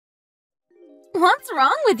What's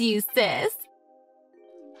wrong with you, sis?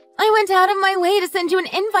 I went out of my way to send you an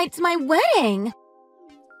invite to my wedding.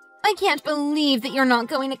 I can't believe that you're not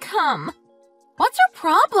going to come. What's your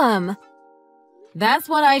problem? That's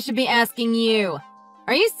what I should be asking you.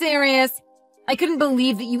 Are you serious? I couldn't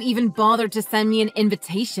believe that you even bothered to send me an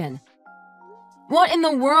invitation. What in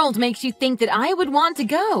the world makes you think that I would want to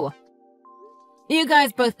go? You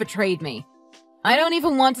guys both betrayed me. I don't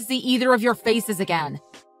even want to see either of your faces again.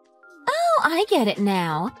 Oh, I get it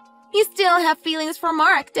now. You still have feelings for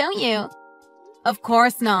Mark, don't you? Of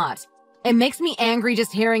course not. It makes me angry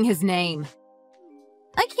just hearing his name.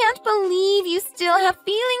 I can't believe you still have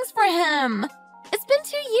feelings for him. It's been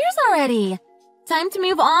 2 years already. Time to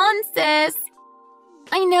move on, sis.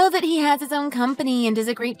 I know that he has his own company and is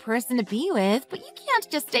a great person to be with, but you can't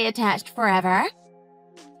just stay attached forever.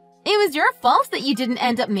 It was your fault that you didn't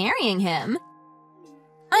end up marrying him.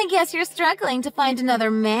 I guess you're struggling to find another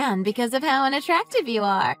man because of how unattractive you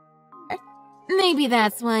are. Maybe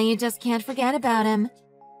that's why you just can't forget about him.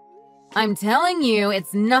 I'm telling you,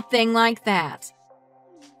 it's nothing like that.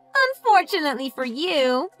 Unfortunately for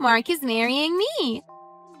you, Mark is marrying me.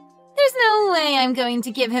 There's no way I'm going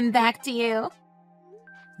to give him back to you.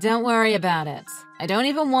 Don't worry about it. I don't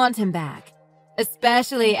even want him back.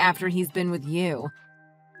 Especially after he's been with you.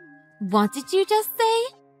 What did you just say?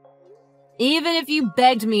 Even if you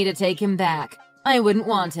begged me to take him back, I wouldn't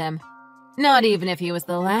want him. Not even if he was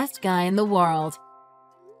the last guy in the world.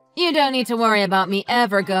 You don't need to worry about me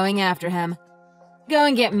ever going after him. Go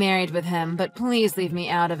and get married with him, but please leave me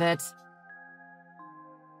out of it.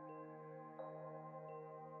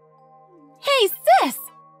 Hey, sis!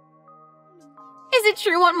 Is it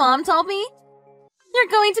true what Mom told me? You're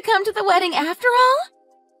going to come to the wedding after all?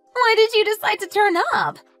 Why did you decide to turn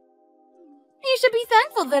up? You should be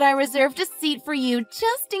thankful that I reserved a seat for you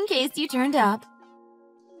just in case you turned up.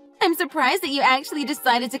 I'm surprised that you actually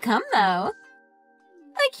decided to come, though.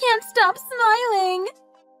 I can't stop smiling.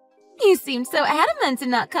 You seemed so adamant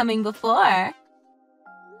in not coming before.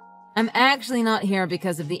 I'm actually not here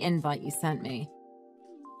because of the invite you sent me.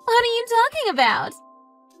 What are you talking about?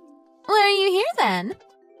 Why are you here, then?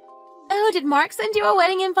 Oh, did Mark send you a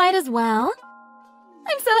wedding invite as well?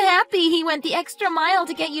 I'm so happy he went the extra mile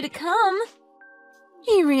to get you to come.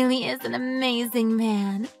 He really is an amazing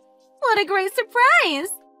man. What a great surprise!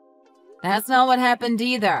 That's not what happened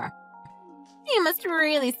either. You must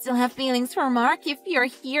really still have feelings for Mark if you're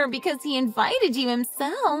here because he invited you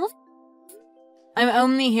himself. I'm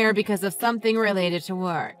only here because of something related to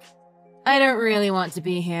work. I don't really want to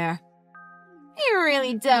be here. You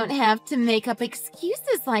really don't have to make up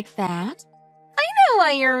excuses like that. I know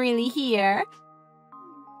why you're really here.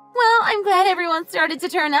 Well, I'm glad everyone started to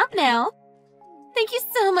turn up now. Thank you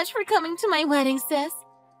so much for coming to my wedding, sis.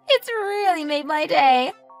 It's really made my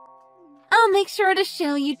day. I'll make sure to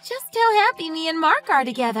show you just how happy me and Mark are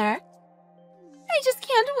together. I just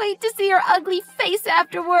can't wait to see your ugly face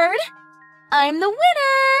afterward. I'm the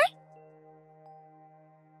winner!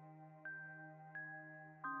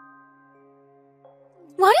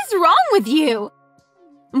 What is wrong with you?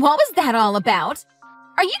 What was that all about?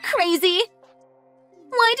 Are you crazy?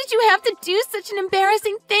 Why did you have to do such an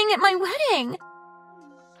embarrassing thing at my wedding?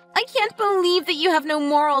 I can't believe that you have no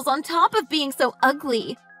morals on top of being so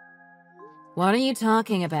ugly. What are you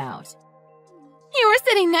talking about? You were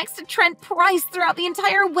sitting next to Trent Price throughout the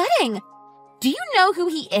entire wedding. Do you know who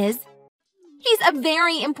he is? He's a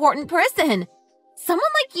very important person.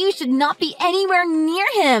 Someone like you should not be anywhere near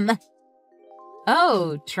him.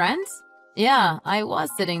 Oh, Trent? Yeah, I was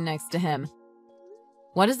sitting next to him.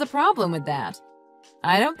 What is the problem with that?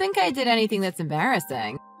 I don't think I did anything that's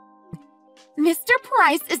embarrassing. Mr.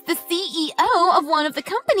 Price is the CEO of one of the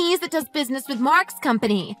companies that does business with Mark's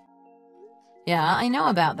company. Yeah, I know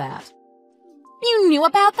about that. You knew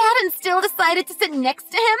about that and still decided to sit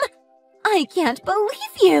next to him? I can't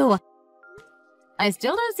believe you! I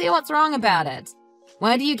still don't see what's wrong about it.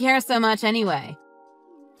 Why do you care so much anyway?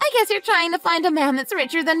 I guess you're trying to find a man that's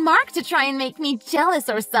richer than Mark to try and make me jealous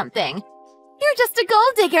or something. You're just a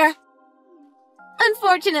gold digger.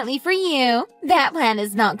 Unfortunately for you, that plan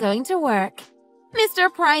is not going to work.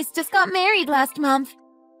 Mr. Price just got married last month.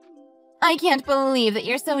 I can't believe that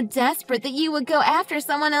you're so desperate that you would go after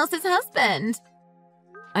someone else's husband.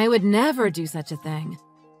 I would never do such a thing.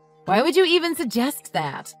 Why would you even suggest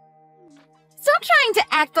that? Stop trying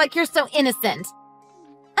to act like you're so innocent.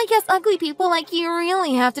 I guess ugly people like you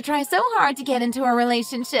really have to try so hard to get into a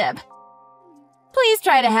relationship. Please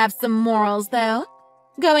try to have some morals, though.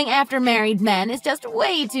 Going after married men is just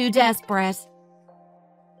way too desperate.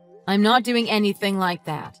 I'm not doing anything like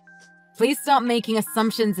that. Please stop making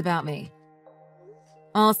assumptions about me.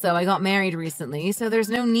 Also, I got married recently, so there's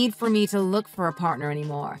no need for me to look for a partner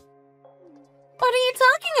anymore. What are you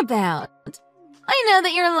talking about? I know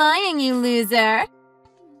that you're lying, you loser.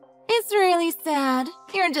 It's really sad.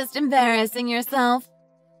 You're just embarrassing yourself.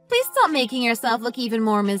 Please stop making yourself look even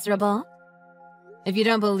more miserable. If you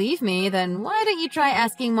don't believe me, then why don't you try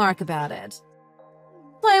asking Mark about it?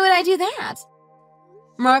 Why would I do that?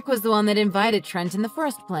 Mark was the one that invited Trent in the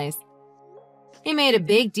first place. He made a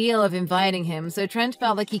big deal of inviting him, so Trent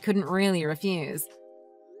felt like he couldn't really refuse.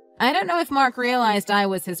 I don't know if Mark realized I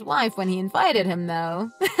was his wife when he invited him,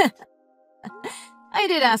 though. I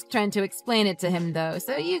did ask Trent to explain it to him, though,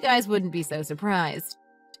 so you guys wouldn't be so surprised.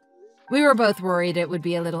 We were both worried it would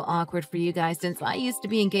be a little awkward for you guys since I used to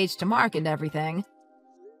be engaged to Mark and everything.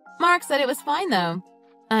 Mark said it was fine, though.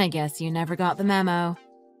 I guess you never got the memo.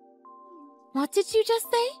 What did you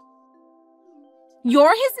just say?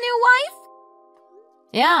 You're his new wife?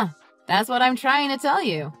 Yeah, that's what I'm trying to tell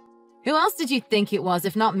you. Who else did you think it was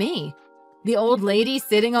if not me? The old lady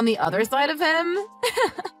sitting on the other side of him?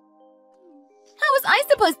 How was I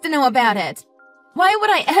supposed to know about it? Why would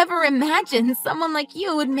I ever imagine someone like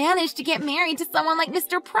you would manage to get married to someone like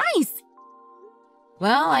Mr. Price?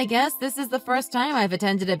 Well, I guess this is the first time I've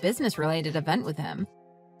attended a business-related event with him.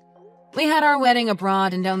 We had our wedding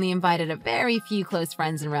abroad and only invited a very few close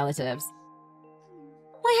friends and relatives.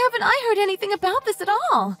 Why haven't I heard anything about this at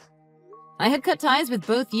all? I had cut ties with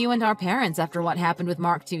both you and our parents after what happened with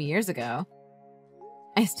Mark 2 years ago.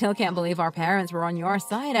 I still can't believe our parents were on your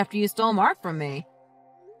side after you stole Mark from me.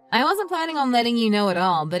 I wasn't planning on letting you know at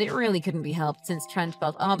all, but it really couldn't be helped since Trent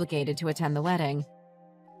felt obligated to attend the wedding.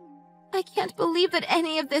 I can't believe that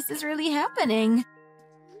any of this is really happening.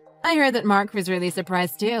 I heard that Mark was really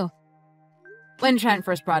surprised too. When Trent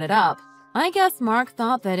first brought it up, I guess Mark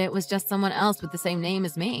thought that it was just someone else with the same name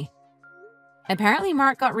as me. Apparently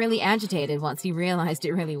Mark got really agitated once he realized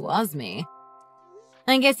it really was me.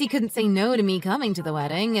 I guess he couldn't say no to me coming to the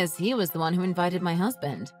wedding, as he was the one who invited my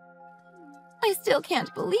husband. I still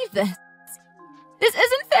can't believe this. This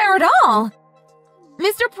isn't fair at all.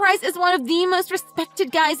 Mr. Price is one of the most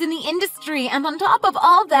respected guys in the industry, and on top of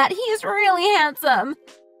all that, he is really handsome.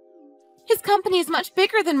 His company is much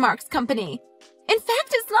bigger than Mark's company. In fact,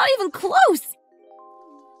 it's not even close.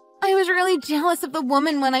 I was really jealous of the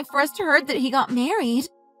woman when I first heard that he got married.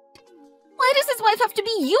 Why does his wife have to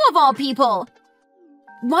be you of all people?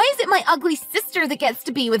 Why is it my ugly sister that gets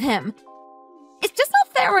to be with him? It's just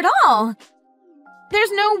not fair at all.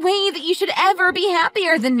 There's no way that you should ever be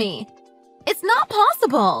happier than me. It's not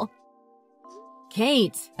possible.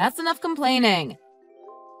 Kate, that's enough complaining.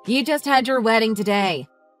 You just had your wedding today.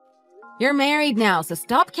 You're married now, so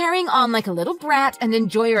stop carrying on like a little brat and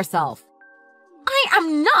enjoy yourself. I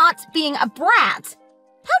am not being a brat.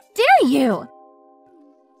 How dare you?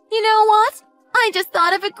 You know what? I just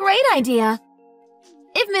thought of a great idea.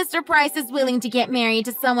 If Mr. Price is willing to get married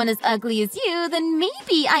to someone as ugly as you, then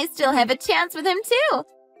maybe I still have a chance with him too.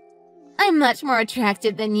 I'm much more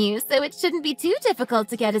attractive than you, so it shouldn't be too difficult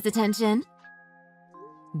to get his attention.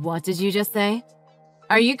 What did you just say?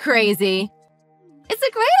 Are you crazy? It's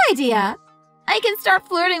a great idea. I can start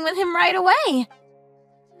flirting with him right away.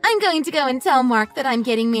 I'm going to go and tell Mark that I'm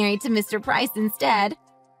getting married to Mr. Price instead.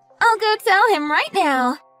 I'll go tell him right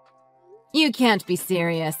now. You can't be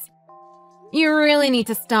serious. You really need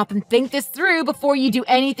to stop and think this through before you do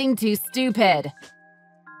anything too stupid.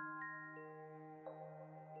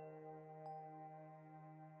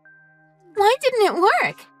 Why didn't it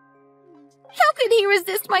work? How could he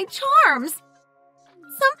resist my charms?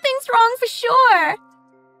 Something's wrong for sure. It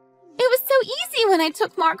was so easy when I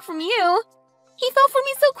took Mark from you. He fell for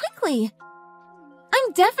me so quickly.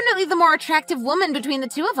 I'm definitely the more attractive woman between the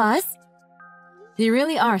two of us. You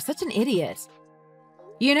really are such an idiot.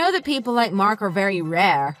 You know that people like Mark are very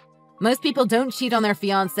rare. Most people don't cheat on their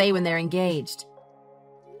fiancé when they're engaged.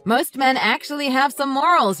 Most men actually have some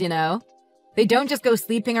morals, you know. They don't just go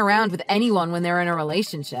sleeping around with anyone when they're in a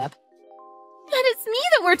relationship. But it's me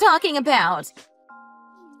that we're talking about.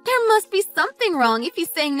 There must be something wrong if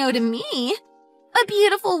he's saying no to me. A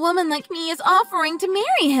beautiful woman like me is offering to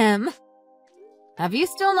marry him. Have you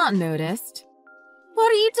still not noticed?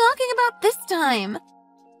 What are you talking about this time?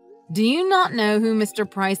 Do you not know who Mr.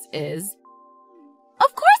 Price is?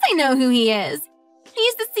 Of course I know who he is.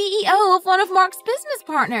 He's the CEO of one of Mark's business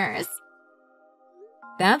partners.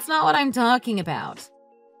 That's not what I'm talking about.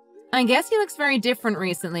 I guess he looks very different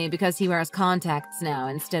recently because he wears contacts now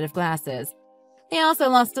instead of glasses. He also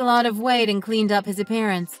lost a lot of weight and cleaned up his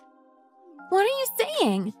appearance. What are you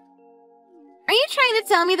saying? Are you trying to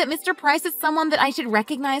tell me that Mr. Price is someone that I should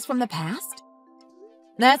recognize from the past?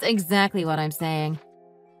 That's exactly what I'm saying.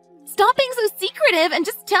 Stop being so secretive and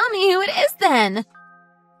just tell me who it is then.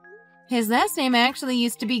 His last name actually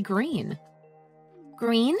used to be Green.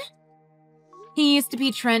 Green? He used to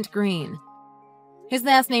be Trent Green. His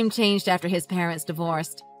last name changed after his parents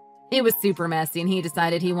divorced. It was super messy and he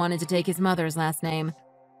decided he wanted to take his mother's last name.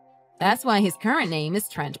 That's why his current name is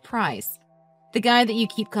Trent Price. The guy that you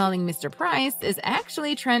keep calling Mr. Price is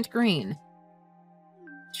actually Trent Green.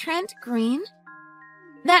 Trent Green?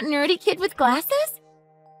 That nerdy kid with glasses?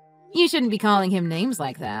 You shouldn't be calling him names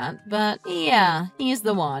like that, but yeah, he's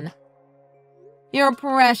the one. Your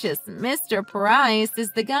precious Mr. Price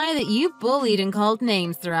is the guy that you bullied and called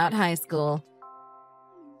names throughout high school.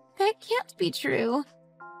 That can't be true.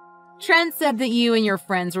 Trent said that you and your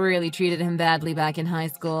friends really treated him badly back in high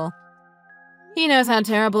school. He knows how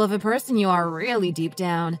terrible of a person you are really deep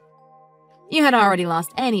down. You had already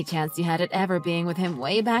lost any chance you had at ever being with him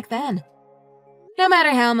way back then. No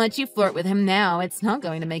matter how much you flirt with him now, it's not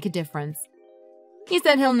going to make a difference. He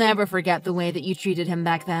said he'll never forget the way that you treated him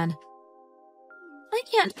back then. I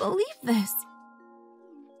can't believe this.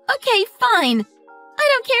 Okay, fine. I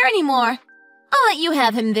don't care anymore. I'll let you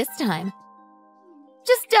have him this time.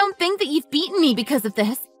 Just don't think that you've beaten me because of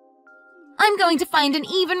this. I'm going to find an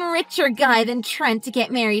even richer guy than Trent to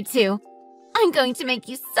get married to. I'm going to make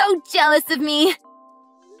you so jealous of me.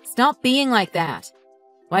 Stop being like that.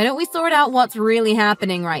 Why don't we sort out what's really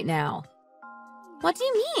happening right now? What do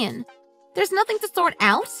you mean? There's nothing to sort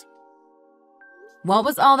out? What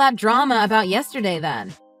was all that drama about yesterday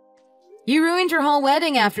then? You ruined your whole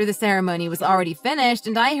wedding after the ceremony was already finished,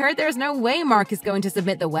 and I heard there's no way Mark is going to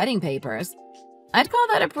submit the wedding papers. I'd call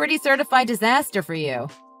that a pretty certified disaster for you.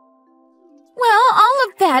 Well, all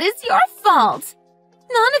of that is your fault.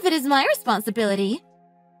 None of it is my responsibility.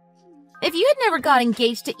 If you had never got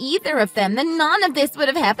engaged to either of them, then none of this would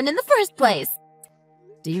have happened in the first place.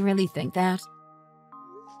 Do you really think that?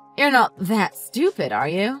 You're not that stupid, are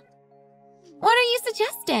you? What are you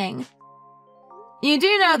suggesting? You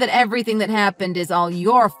do know that everything that happened is all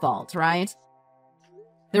your fault, right?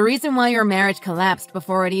 The reason why your marriage collapsed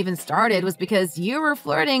before it even started was because you were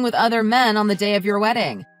flirting with other men on the day of your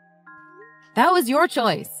wedding. That was your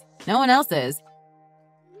choice, no one else's.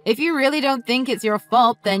 If you really don't think it's your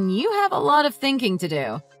fault, then you have a lot of thinking to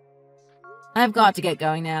do. I've got to get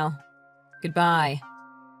going now. Goodbye.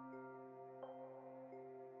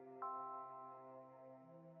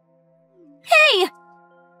 Hey!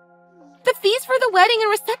 The fees for the wedding and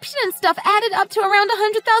reception and stuff added up to around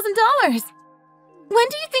 $100,000. When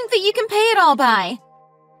do you think that you can pay it all by?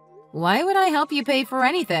 Why would I help you pay for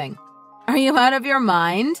anything? Are you out of your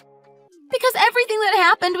mind? Because everything that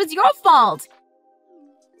happened was your fault.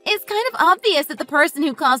 It's kind of obvious that the person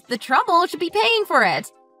who caused the trouble should be paying for it.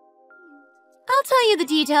 I'll tell you the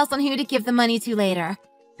details on who to give the money to later.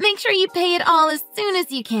 Make sure you pay it all as soon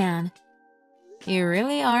as you can. You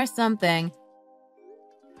really are something.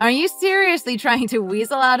 Are you seriously trying to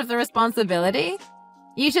weasel out of the responsibility?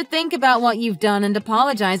 You should think about what you've done and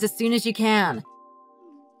apologize as soon as you can.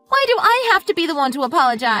 Why do I have to be the one to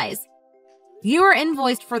apologize? You were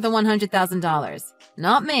invoiced for the $100,000,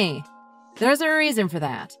 not me. There's a reason for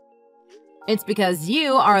that. It's because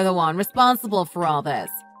you are the one responsible for all this.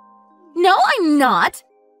 No, I'm not!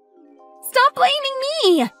 Stop blaming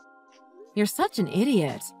me! You're such an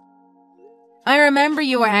idiot. I remember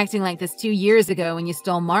you were acting like this 2 years ago when you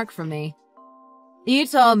stole Mark from me. You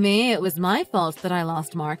told me it was my fault that I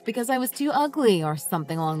lost Mark because I was too ugly or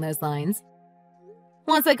something along those lines.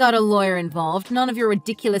 Once I got a lawyer involved, none of your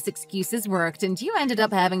ridiculous excuses worked and you ended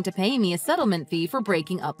up having to pay me a settlement fee for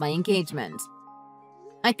breaking up my engagement.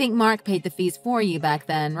 I think Mark paid the fees for you back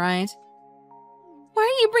then, right? Why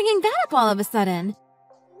are you bringing that up all of a sudden?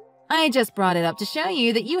 I just brought it up to show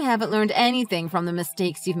you that you haven't learned anything from the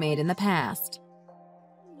mistakes you've made in the past.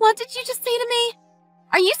 What did you just say to me?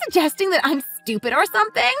 Are you suggesting that I'm stupid or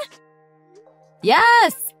something?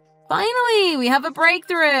 Yes! Finally, we have a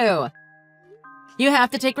breakthrough! You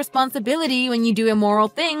have to take responsibility when you do immoral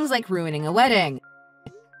things like ruining a wedding.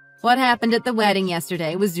 What happened at the wedding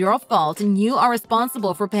yesterday was your fault and you are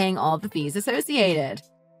responsible for paying all the fees associated.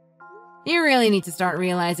 You really need to start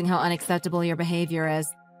realizing how unacceptable your behavior is.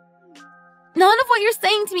 None of what you're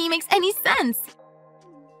saying to me makes any sense.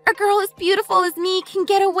 A girl as beautiful as me can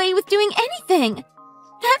get away with doing anything.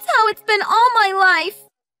 That's how it's been all my life.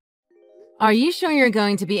 Are you sure you're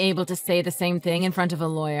going to be able to say the same thing in front of a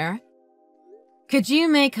lawyer? Could you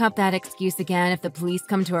make up that excuse again if the police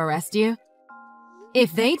come to arrest you?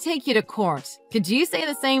 If they take you to court, could you say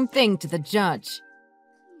the same thing to the judge?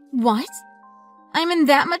 What? I'm in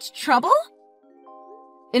that much trouble?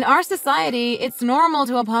 In our society, it's normal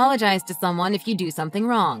to apologize to someone if you do something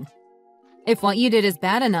wrong. If what you did is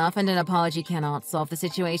bad enough and an apology cannot solve the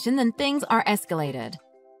situation, then things are escalated.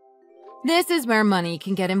 This is where money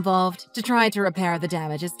can get involved to try to repair the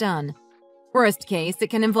damages done. Worst case, it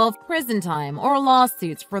can involve prison time or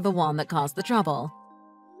lawsuits for the one that caused the trouble.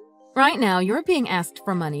 Right now, you're being asked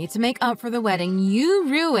for money to make up for the wedding you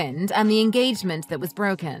ruined and the engagement that was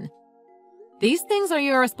broken. These things are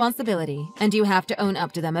your responsibility, and you have to own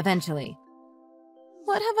up to them eventually.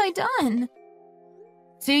 What have I done?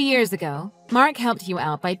 2 years ago, Mark helped you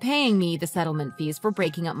out by paying me the settlement fees for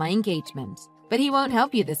breaking up my engagement, but he won't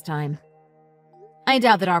help you this time. I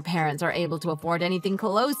doubt that our parents are able to afford anything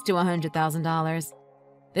close to $100,000.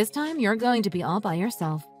 This time, you're going to be all by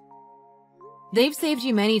yourself. They've saved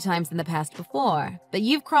you many times in the past before, but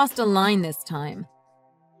you've crossed a line this time.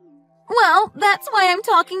 Well, that's why I'm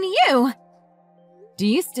talking to you. Do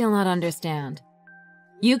you still not understand?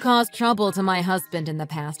 You caused trouble to my husband in the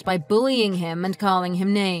past by bullying him and calling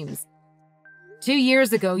him names. 2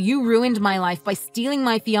 years ago, you ruined my life by stealing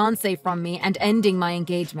my fiancé from me and ending my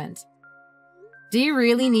engagement. Do you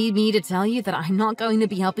really need me to tell you that I'm not going to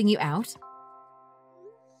be helping you out?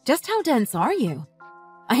 Just how dense are you?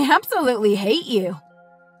 I absolutely hate you.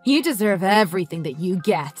 You deserve everything that you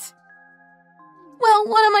get. Well,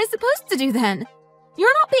 what am I supposed to do then?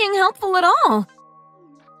 You're not being helpful at all.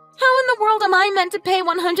 How in the world am I meant to pay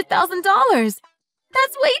 $100,000?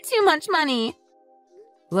 That's way too much money.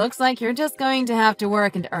 Looks like you're just going to have to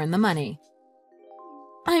work and earn the money.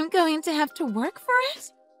 I'm going to have to work for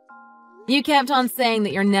it? You kept on saying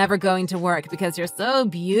that you're never going to work because you're so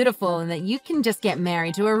beautiful and that you can just get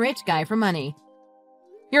married to a rich guy for money.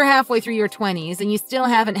 You're halfway through your 20s and you still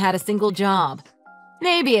haven't had a single job.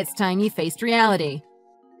 Maybe it's time you faced reality.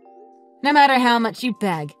 No matter how much you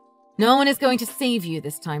beg, no one is going to save you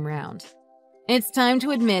this time round. It's time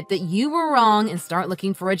to admit that you were wrong and start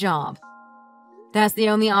looking for a job. That's the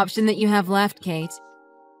only option that you have left, Kate.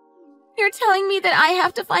 You're telling me that I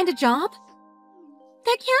have to find a job?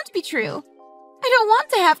 That can't be true. I don't want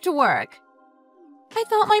to have to work. I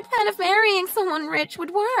thought my plan of marrying someone rich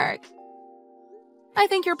would work. I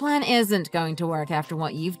think your plan isn't going to work after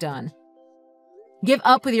what you've done. Give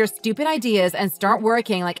up with your stupid ideas and start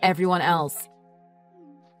working like everyone else.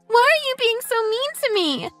 Why are you being so mean to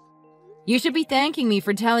me? You should be thanking me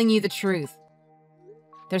for telling you the truth.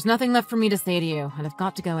 There's nothing left for me to say to you, and I've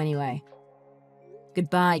got to go anyway.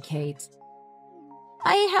 Goodbye, Kate.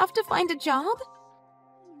 I have to find a job?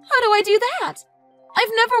 How do I do that? I've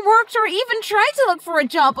never worked or even tried to look for a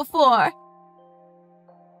job before.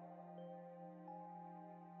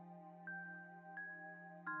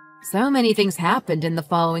 So many things happened in the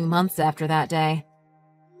following months after that day.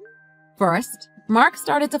 First, Mark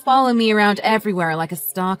started to follow me around everywhere like a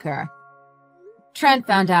stalker. Trent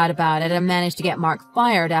found out about it and managed to get Mark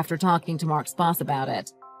fired after talking to Mark's boss about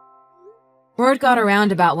it. Word got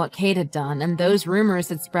around about what Kate had done, and those rumors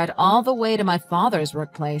had spread all the way to my father's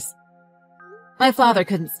workplace. My father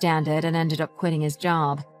couldn't stand it and ended up quitting his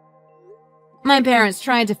job. My parents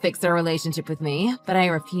tried to fix their relationship with me, but I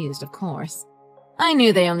refused, of course. I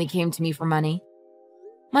knew they only came to me for money.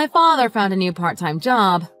 My father found a new part-time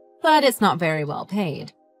job, but it's not very well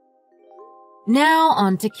paid. Now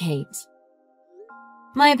on to Kate.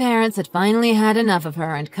 My parents had finally had enough of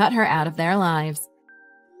her and cut her out of their lives.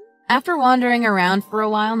 After wandering around for a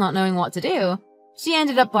while not knowing what to do, she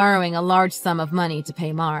ended up borrowing a large sum of money to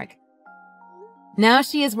pay Mark. Now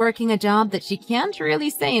she is working a job that she can't really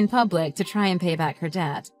say in public to try and pay back her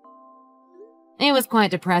debt. It was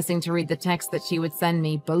quite depressing to read the text that she would send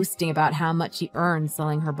me boasting about how much she earned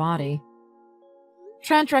selling her body.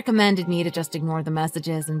 Trent recommended me to just ignore the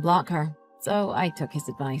messages and block her, so I took his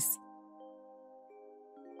advice.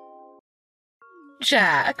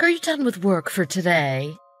 Jack, are you done with work for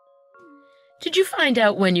today? Did you find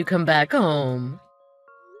out when you come back home?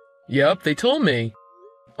 Yep, they told me.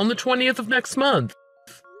 On the 20th of next month.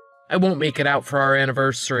 I won't make it out for our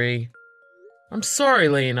anniversary. I'm sorry,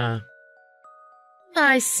 Lena.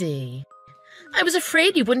 I see. I was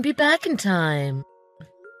afraid you wouldn't be back in time.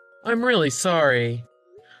 I'm really sorry.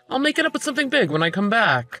 I'll make it up with something big when I come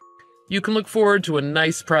back. You can look forward to a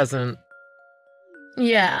nice present.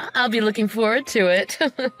 Yeah, I'll be looking forward to it.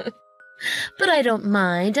 But I don't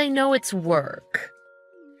mind. I know it's work.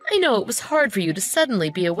 I know it was hard for you to suddenly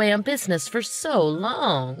be away on business for so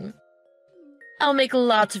long. I'll make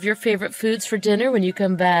lots of your favorite foods for dinner when you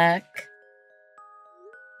come back.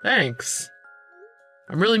 Thanks.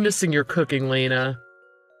 I'm really missing your cooking, Lena.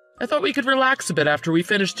 I thought we could relax a bit after we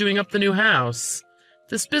finished doing up the new house.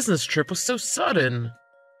 This business trip was so sudden.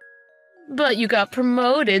 But you got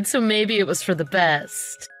promoted, so maybe it was for the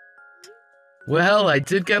best. Well, I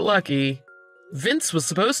did get lucky. Vince was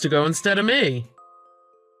supposed to go instead of me.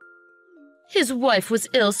 His wife was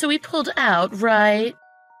ill, so he pulled out, right?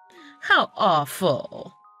 How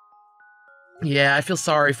awful. Yeah, I feel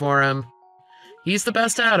sorry for him. He's the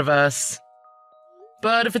best out of us.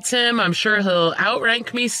 But if it's him, I'm sure he'll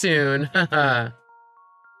outrank me soon. Haha.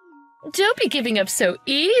 Don't be giving up so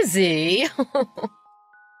easy.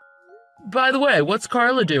 By the way, what's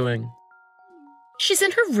Carla doing? She's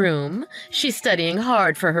in her room. She's studying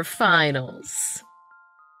hard for her finals.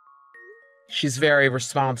 She's very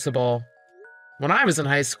responsible. When I was in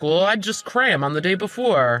high school, I'd just cram on the day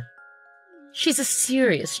before. She's a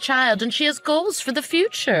serious child, and she has goals for the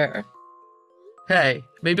future. Hey,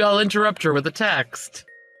 maybe I'll interrupt her with a text.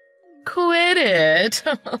 Quit it.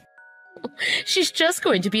 She's just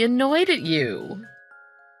going to be annoyed at you.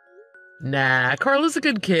 Nah, Carla's a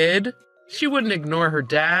good kid. She wouldn't ignore her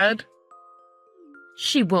dad.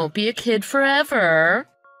 She won't be a kid forever.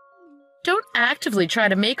 Don't actively try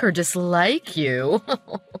to make her dislike you.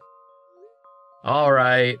 All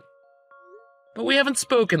right. But we haven't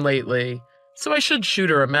spoken lately, so I should shoot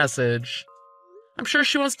her a message. I'm sure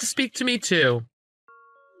she wants to speak to me too.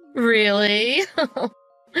 Really?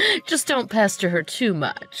 Just don't pester her too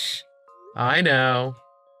much. I know.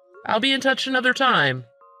 I'll be in touch another time.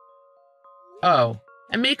 Oh,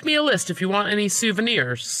 and make me a list if you want any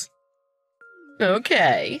souvenirs.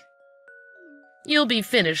 Okay. You'll be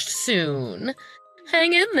finished soon.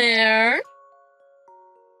 Hang in there.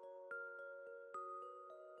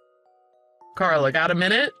 Carla, got a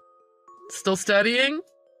minute? Still studying?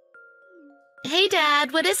 Hey,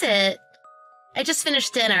 Dad, what is it? I just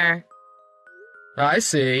finished dinner. I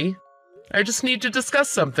see. I just need to discuss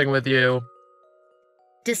something with you.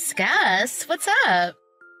 Discuss? What's up?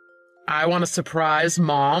 I want to surprise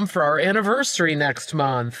Mom for our anniversary next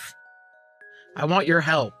month. I want your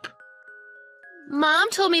help. Mom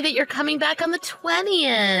told me that you're coming back on the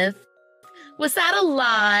 20th. Was that a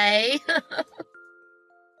lie?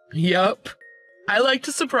 Yup. I like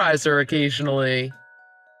to surprise her occasionally.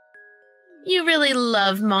 You really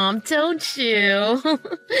love Mom, don't you?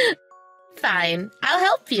 Fine, I'll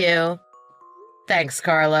help you. Thanks,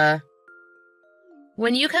 Carla.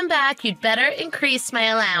 When you come back, you'd better increase my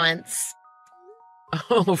allowance.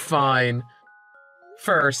 Oh, fine.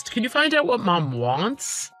 First, can you find out what Mom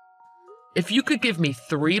wants? If you could give me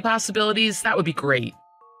 3 possibilities, that would be great.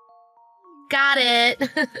 Got it.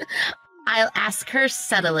 I'll ask her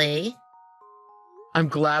subtly. I'm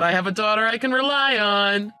glad I have a daughter I can rely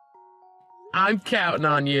on. I'm counting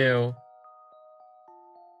on you.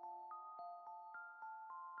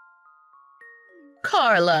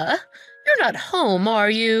 Carla, you're not home, are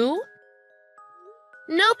you?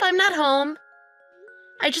 Nope, I'm not home.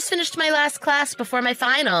 I just finished my last class before my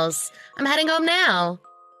finals. I'm heading home now.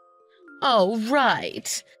 Oh,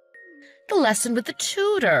 right. The lesson with the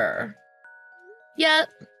tutor. Yep.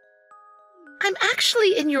 I'm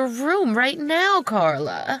actually in your room right now,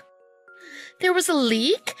 Carla. There was a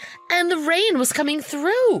leak, and the rain was coming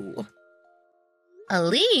through. A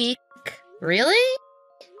leak? Really?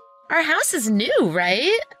 Our house is new,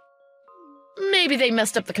 right? Maybe they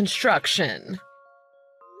messed up the construction.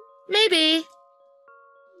 Maybe.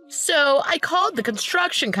 So I called the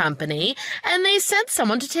construction company, and they sent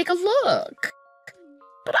someone to take a look.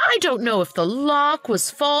 But I don't know if the lock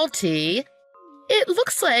was faulty. It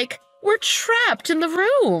looks like we're trapped in the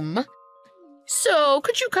room. So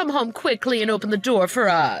could you come home quickly and open the door for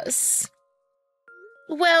us?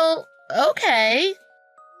 Well, okay.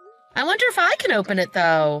 I wonder if I can open it,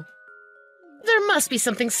 though. There must be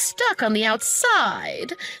something stuck on the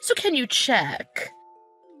outside, so can you check?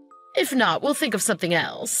 If not, we'll think of something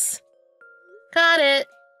else. Got it.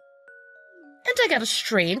 And I got a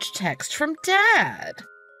strange text from Dad.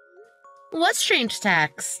 What strange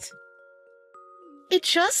text? It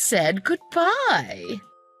just said goodbye.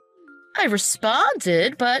 I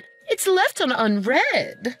responded, but it's left on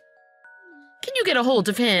unread. Can you get a hold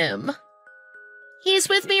of him? He's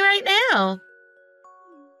with me right now.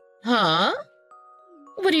 Huh?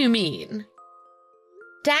 What do you mean?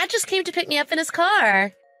 Dad just came to pick me up in his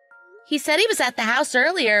car. He said he was at the house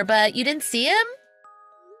earlier, but you didn't see him?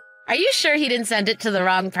 Are you sure he didn't send it to the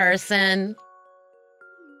wrong person?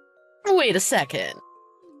 Wait a second.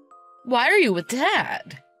 Why are you with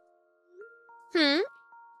Dad?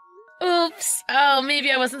 Oops. Oh,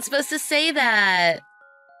 maybe I wasn't supposed to say that.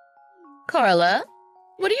 Carla,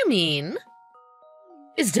 what do you mean?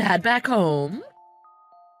 Is Dad back home?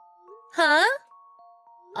 Huh?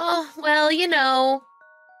 Oh, well, you know.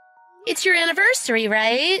 It's your anniversary,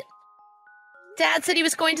 right? Dad said he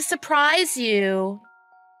was going to surprise you.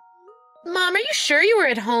 Mom, are you sure you were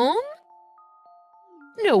at home?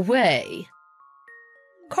 No way.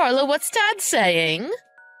 Carla, what's Dad saying?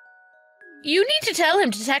 You need to tell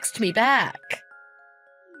him to text me back.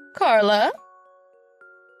 Carla?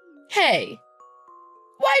 Hey,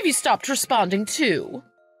 why have you stopped responding too?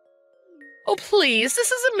 Oh, please, this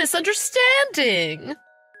is a misunderstanding.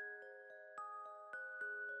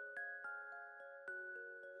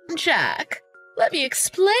 Jack, let me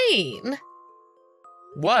explain.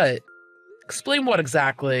 What? Explain what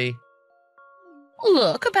exactly?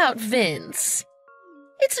 Look, about Vince.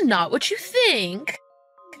 It's not what you think.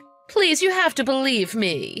 Please, you have to believe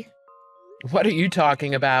me. What are you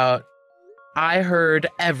talking about? I heard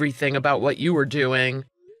everything about what you were doing.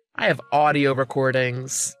 I have audio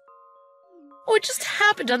recordings. Oh, it just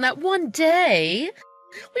happened on that one day.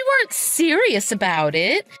 We weren't serious about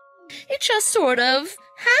it. It just sort of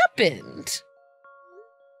happened.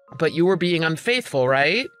 But you were being unfaithful,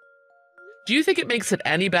 right? Do you think it makes it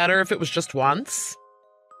any better if it was just once?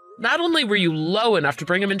 Not only were you low enough to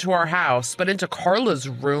bring him into our house, but into Carla's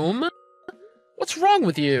room? What's wrong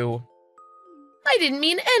with you? I didn't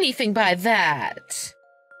mean anything by that.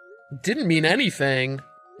 Didn't mean anything?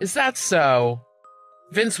 Is that so?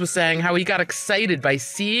 Vince was saying how he got excited by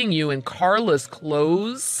seeing you in Carla's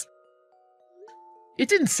clothes. It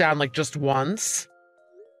didn't sound like just once.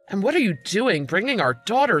 And what are you doing, bringing our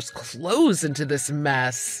daughter's clothes into this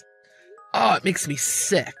mess? Oh, it makes me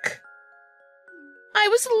sick. I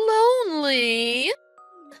was lonely.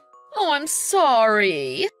 Oh, I'm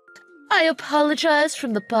sorry. I apologize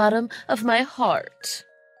from the bottom of my heart.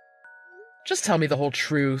 Just tell me the whole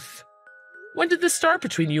truth. When did this start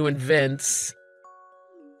between you and Vince?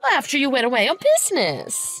 After you went away on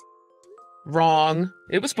business. Wrong.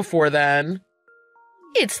 It was before then.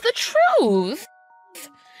 It's the truth.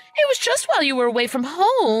 It was just while you were away from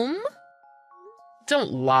home.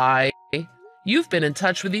 Don't lie. You've been in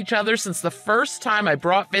touch with each other since the first time I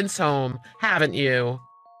brought Vince home, haven't you?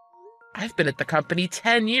 I've been at the company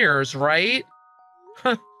 10 years, right?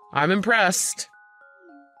 Huh, I'm impressed.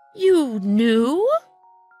 You knew?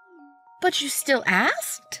 But you still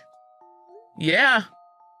asked? Yeah.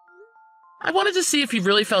 I wanted to see if you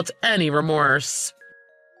really felt any remorse.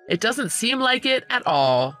 It doesn't seem like it at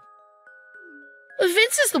all.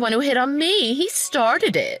 Vince is the one who hit on me. He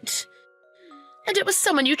started it. And it was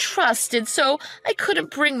someone you trusted, so I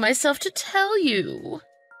couldn't bring myself to tell you.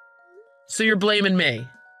 So you're blaming me?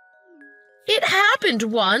 It happened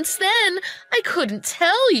once, then I couldn't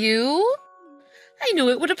tell you. I knew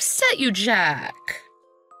it would upset you, Jack.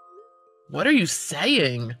 What are you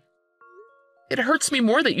saying? It hurts me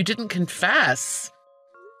more that you didn't confess.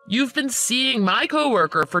 You've been seeing my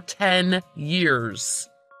coworker for 10 years.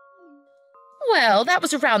 Well, that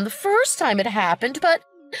was around the first time it happened, but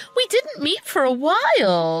we didn't meet for a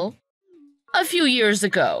while. A few years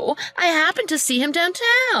ago, I happened to see him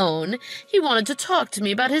downtown. He wanted to talk to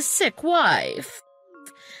me about his sick wife.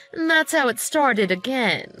 And that's how it started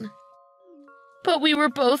again. But we were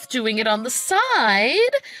both doing it on the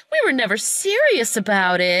side. We were never serious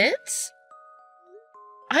about it.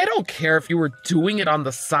 I don't care if you were doing it on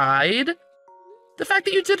the side. The fact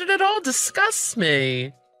that you did it at all disgusts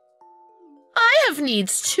me. I have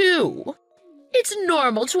needs too. It's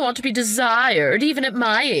normal to want to be desired, even at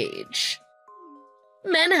my age.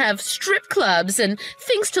 Men have strip clubs and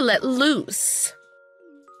things to let loose.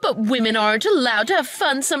 But women aren't allowed to have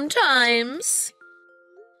fun sometimes.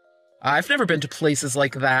 I've never been to places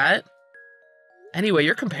like that. Anyway,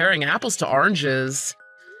 you're comparing apples to oranges.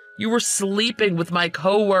 You were sleeping with my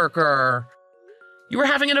coworker. You were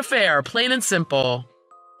having an affair, plain and simple.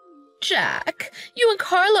 Jack, you and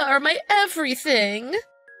Carla are my everything.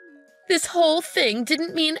 This whole thing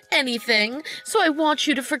didn't mean anything, so I want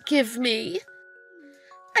you to forgive me.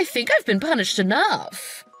 I think I've been punished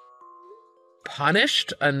enough.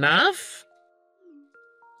 Punished enough?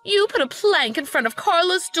 You put a plank in front of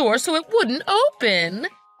Carla's door so it wouldn't open.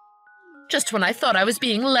 Just when I thought I was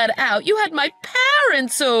being let out, you had my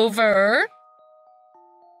parents over.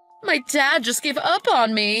 My dad just gave up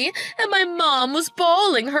on me, and my mom was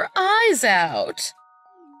bawling her eyes out.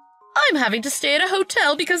 I'm having to stay at a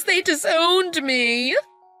hotel because they disowned me.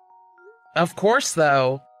 Of course,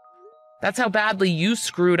 though. That's how badly you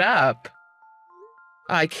screwed up.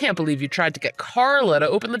 I can't believe you tried to get Carla to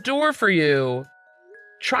open the door for you.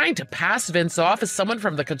 Trying to pass Vince off as someone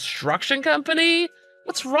from the construction company?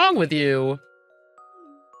 What's wrong with you?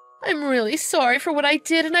 I'm really sorry for what I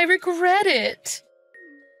did, and I regret it.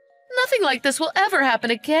 Nothing like this will ever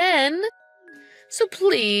happen again. So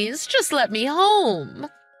please, just let me home.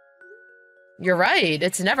 You're right,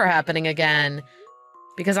 it's never happening again.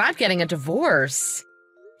 Because I'm getting a divorce.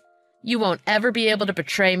 You won't ever be able to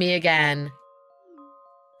betray me again.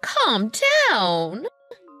 Calm down.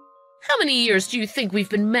 How many years do you think we've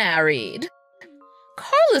been married?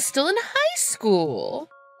 Carla's still in high school.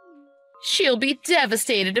 She'll be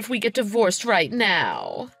devastated if we get divorced right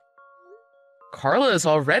now. Carla is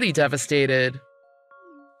already devastated.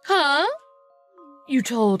 Huh? You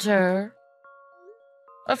told her?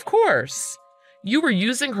 Of course. You were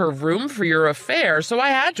using her room for your affair, so I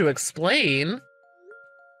had to explain.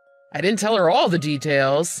 I didn't tell her all the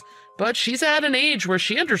details, but she's at an age where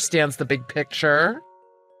she understands the big picture.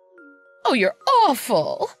 Oh, you're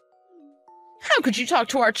awful. How could you talk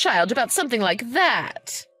to our child about something like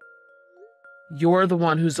that? You're the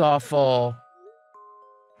one who's awful.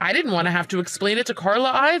 I didn't want to have to explain it to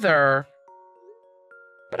Carla either.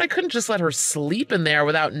 But I couldn't just let her sleep in there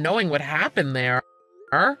without knowing what happened there.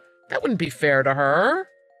 That wouldn't be fair to her.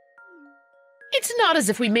 It's not as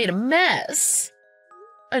if we made a mess.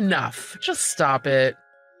 Enough. Just stop it.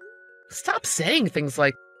 Stop saying things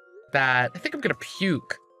like that. I think I'm gonna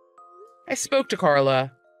puke. I spoke to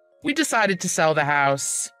Carla. We decided to sell the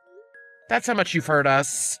house. That's how much you've hurt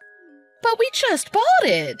us. But we just bought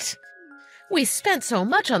it. We spent so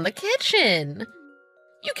much on the kitchen.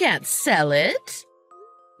 You can't sell it.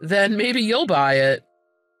 Then maybe you'll buy it.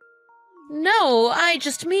 No, I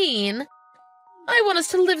just mean, I want us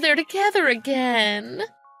to live there together again.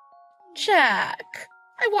 Jack,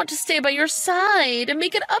 I want to stay by your side and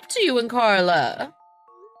make it up to you and Carla.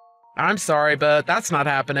 I'm sorry, but that's not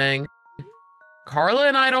happening. Carla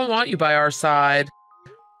and I don't want you by our side.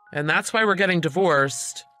 And that's why we're getting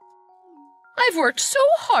divorced. I've worked so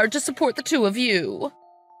hard to support the two of you.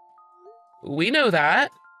 We know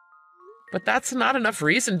that. But that's not enough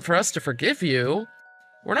reason for us to forgive you.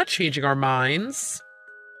 We're not changing our minds.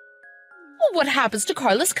 Well, what happens to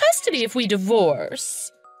Carla's custody if we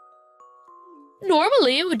divorce?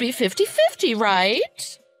 Normally, it would be 50-50,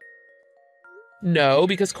 right? No,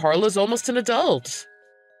 because Carla's almost an adult.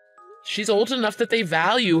 She's old enough that they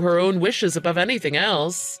value her own wishes above anything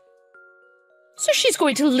else. So she's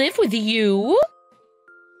going to live with you?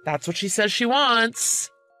 That's what she says she wants.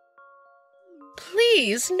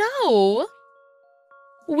 Please, no.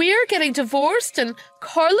 We're getting divorced and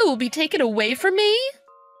Carla will be taken away from me?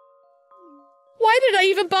 Why did I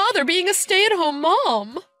even bother being a stay-at-home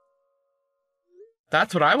mom?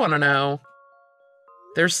 That's what I want to know.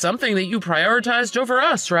 There's something that you prioritized over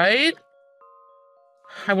us, right?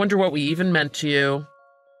 I wonder what we even meant to you.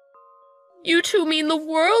 You two mean the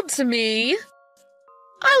world to me.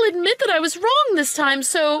 I'll admit that I was wrong this time,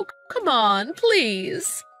 so come on,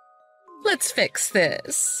 please. Let's fix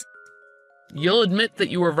this. You'll admit that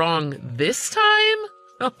you were wrong this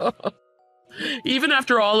time? Even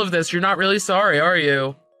after all of this, you're not really sorry, are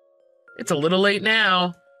you? It's a little late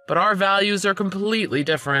now, but our values are completely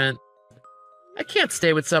different. I can't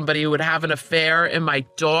stay with somebody who would have an affair in my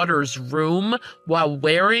daughter's room while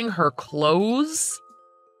wearing her clothes.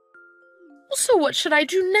 So what should I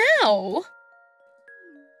do now?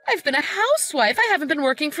 I've been a housewife. I haven't been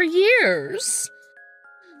working for years.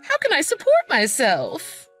 How can I support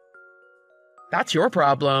myself? That's your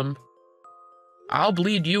problem. I'll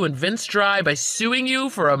bleed you and Vince dry by suing you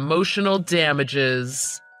for emotional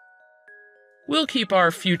damages. We'll keep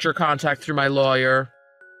our future contact through my lawyer.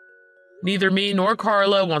 Neither me nor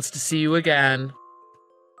Carla wants to see you again.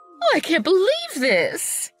 Oh, I can't believe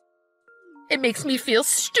this. It makes me feel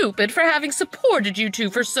stupid for having supported you two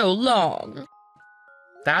for so long.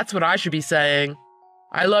 That's what I should be saying.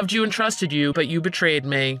 I loved you and trusted you, but you betrayed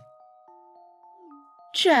me.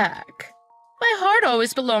 Jack, my heart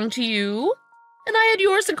always belonged to you, and I had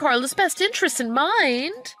yours and Carla's best interests in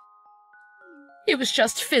mind. It was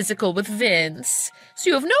just physical with Vince, so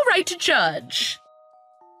you have no right to judge.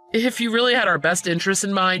 If you really had our best interests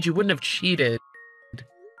in mind, you wouldn't have cheated.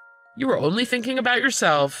 You were only thinking about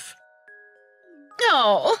yourself.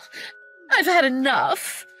 Oh, I've had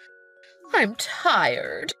enough. I'm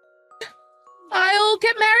tired. I'll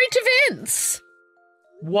get married to Vince.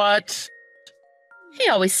 What? He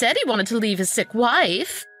always said he wanted to leave his sick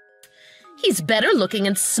wife. He's better looking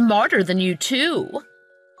and smarter than you two.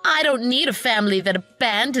 I don't need a family that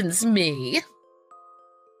abandons me.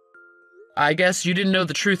 I guess you didn't know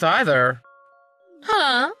the truth either.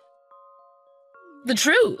 Huh? The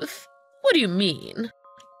truth? What do you mean?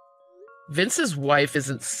 Vince's wife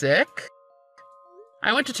isn't sick.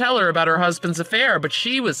 I went to tell her about her husband's affair, but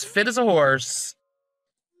she was fit as a horse.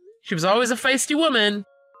 She was always a feisty woman.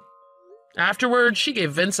 Afterward, she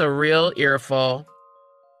gave Vince a real earful.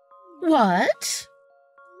 What?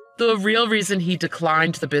 The real reason he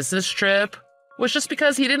declined the business trip was just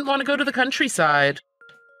because he didn't want to go to the countryside.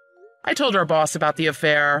 I told our boss about the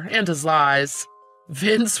affair and his lies.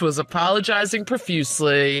 Vince was apologizing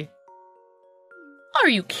profusely. Are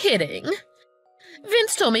you kidding?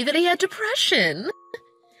 Vince told me that he had depression.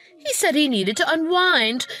 He said he needed to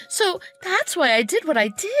unwind, so that's why I did what I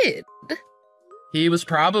did. He was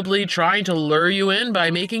probably trying to lure you in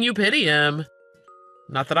by making you pity him.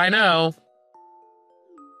 Not that I know.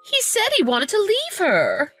 He said he wanted to leave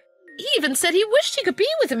her. He even said he wished he could be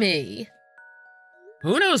with me.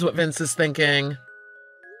 Who knows what Vince is thinking?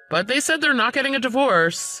 But they said they're not getting a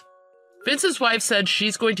divorce. Vince's wife said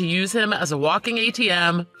she's going to use him as a walking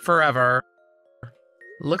ATM forever.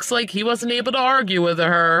 Looks like he wasn't able to argue with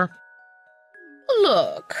her.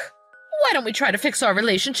 Look, why don't we try to fix our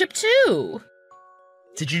relationship too?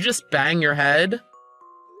 Did you just bang your head?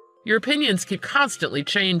 Your opinions keep constantly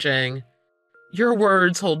changing. Your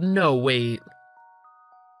words hold no weight.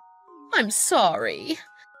 I'm sorry.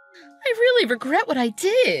 I really regret what I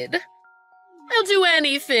did. I'll do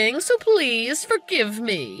anything, so please forgive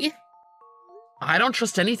me. I don't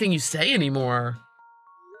trust anything you say anymore.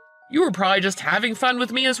 You were probably just having fun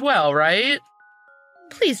with me as well, right?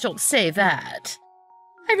 Please don't say that.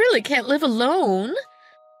 I really can't live alone.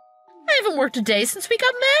 I haven't worked a day since we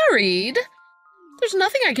got married. There's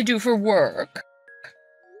nothing I can do for work.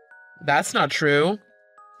 That's not true.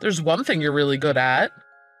 There's one thing you're really good at.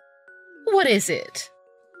 What is it?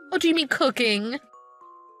 Oh, do you mean cooking?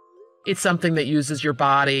 It's something that uses your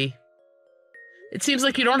body. It seems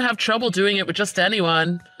like you don't have trouble doing it with just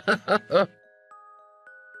anyone.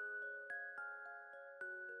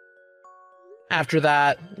 After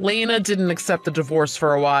that, Lena didn't accept the divorce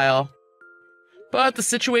for a while. But the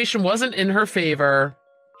situation wasn't in her favor.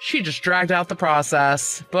 She just dragged out the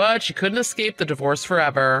process, but she couldn't escape the divorce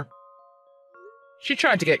forever. She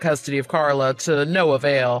tried to get custody of Carla to no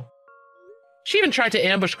avail. She even tried to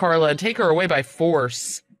ambush Carla and take her away by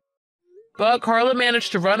force. But Carla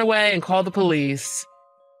managed to run away and call the police.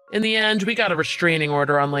 In the end, we got a restraining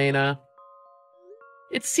order on Lena.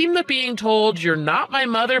 It seemed that being told, "You're not my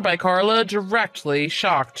mother" by Carla directly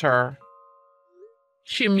shocked her.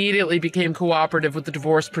 She immediately became cooperative with the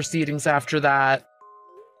divorce proceedings after that.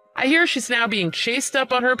 I hear she's now being chased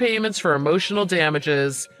up on her payments for emotional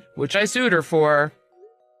damages, which I sued her for.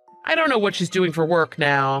 I don't know what she's doing for work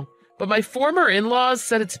now, but my former in-laws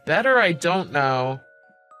said it's better I don't know.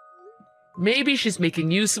 Maybe she's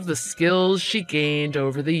making use of the skills she gained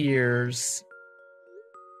over the years.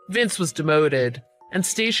 Vince was demoted and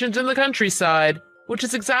stationed in the countryside, which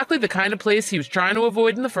is exactly the kind of place he was trying to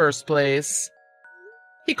avoid in the first place.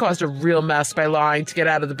 He caused a real mess by lying to get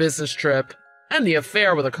out of the business trip and the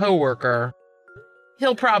affair with a coworker.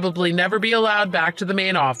 He'll probably never be allowed back to the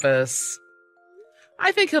main office.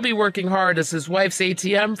 I think he'll be working hard as his wife's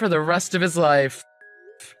ATM for the rest of his life.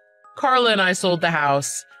 Carla and I sold the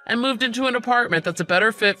house and moved into an apartment that's a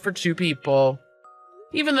better fit for two people.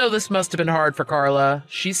 Even though this must have been hard for Carla,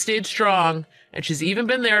 she stayed strong, and she's even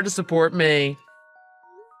been there to support me.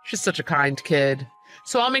 She's such a kind kid,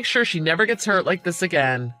 so I'll make sure she never gets hurt like this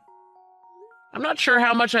again. I'm not sure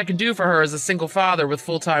how much I can do for her as a single father with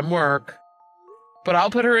full-time work, but I'll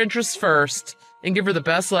put her interests first and give her the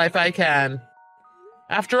best life I can.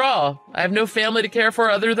 After all, I have no family to care for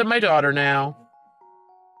other than my daughter now.